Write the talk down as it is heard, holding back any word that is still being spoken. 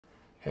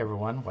Hey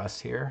everyone,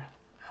 Wes here.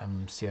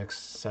 I'm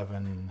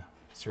CX7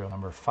 serial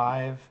number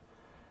 5.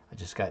 I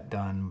just got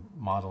done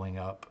modeling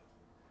up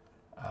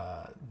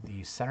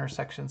the center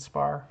section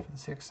spar for the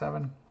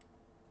CX7.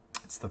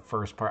 It's the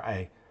first part.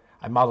 I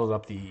modeled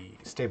up the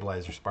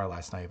stabilizer spar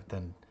last night, but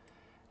then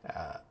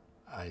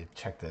I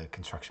checked the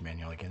construction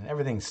manual again.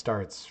 Everything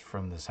starts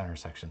from the center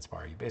section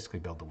spar. You basically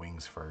build the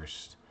wings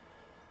first.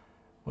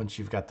 Once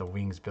you've got the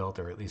wings built,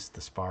 or at least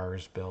the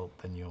spars built,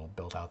 then you'll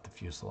build out the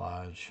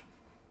fuselage,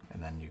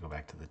 and then you go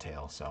back to the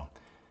tail. So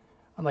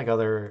unlike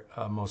other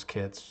most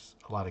kits,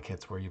 a lot of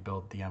kits where you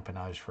build the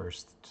empennage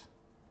first,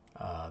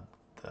 the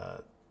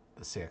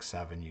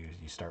CX7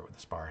 you start with the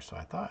spar. So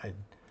I thought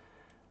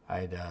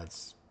I'd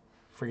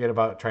forget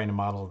about trying to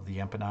model the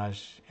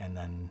empennage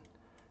and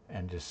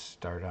just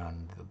start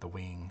on the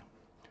wing.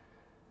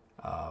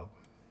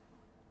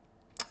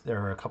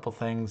 There are a couple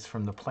things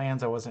from the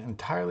plans I wasn't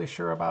entirely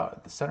sure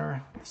about. The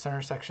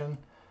center section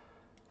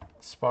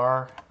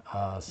spar,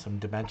 some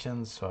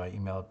dimensions. So I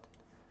emailed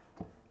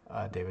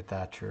David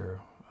Thatcher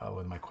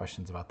with my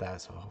questions about that.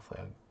 So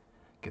hopefully I'll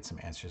get some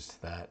answers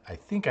to that. I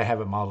think I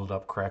have it modeled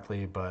up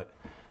correctly, but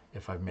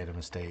if I've made a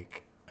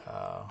mistake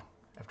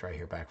after I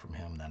hear back from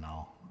him, then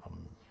I'll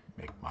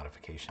make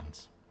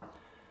modifications.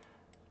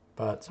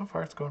 But so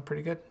far it's going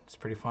pretty good. It's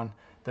pretty fun.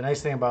 The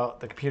nice thing about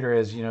the computer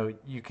is,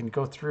 you can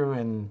go through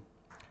and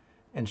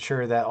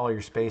ensure that all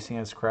your spacing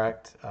is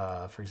correct.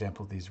 For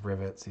example, these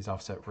rivets, these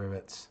offset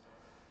rivets,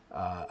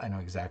 I know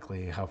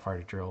exactly how far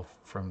to drill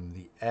from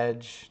the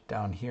edge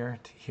down here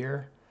to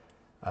here,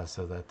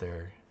 so that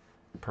they're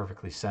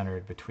perfectly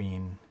centered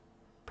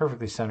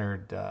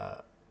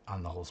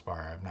on the whole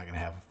spar. I'm not going to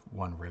have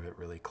one rivet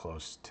really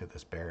close to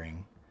this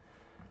bearing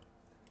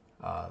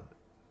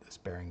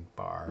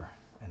bar,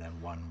 and then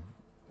one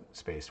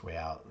space way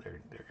out. They're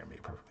going to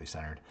be perfectly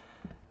centered.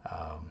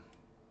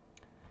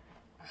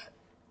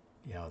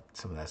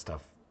 Some of that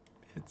stuff,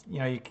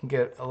 you can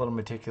get a little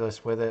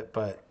meticulous with it,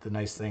 but the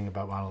nice thing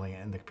about modeling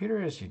it in the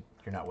computer is you're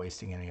not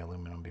wasting any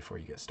aluminum before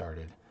you get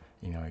started.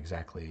 You know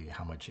exactly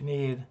how much you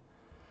need,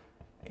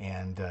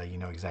 and you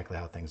know exactly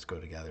how things go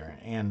together.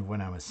 And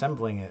when I'm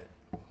assembling it,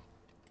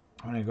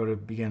 when I go to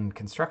begin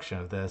construction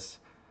of this,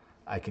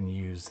 I can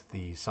use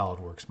the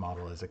SolidWorks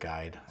model as a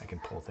guide. I can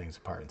pull things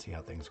apart and see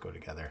how things go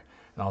together,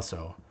 and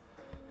also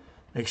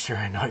make sure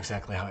I know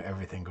exactly how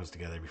everything goes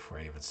together before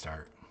I even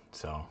start.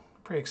 So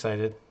pretty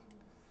excited.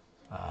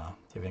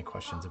 If you have any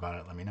questions about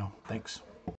it, let me know. Thanks.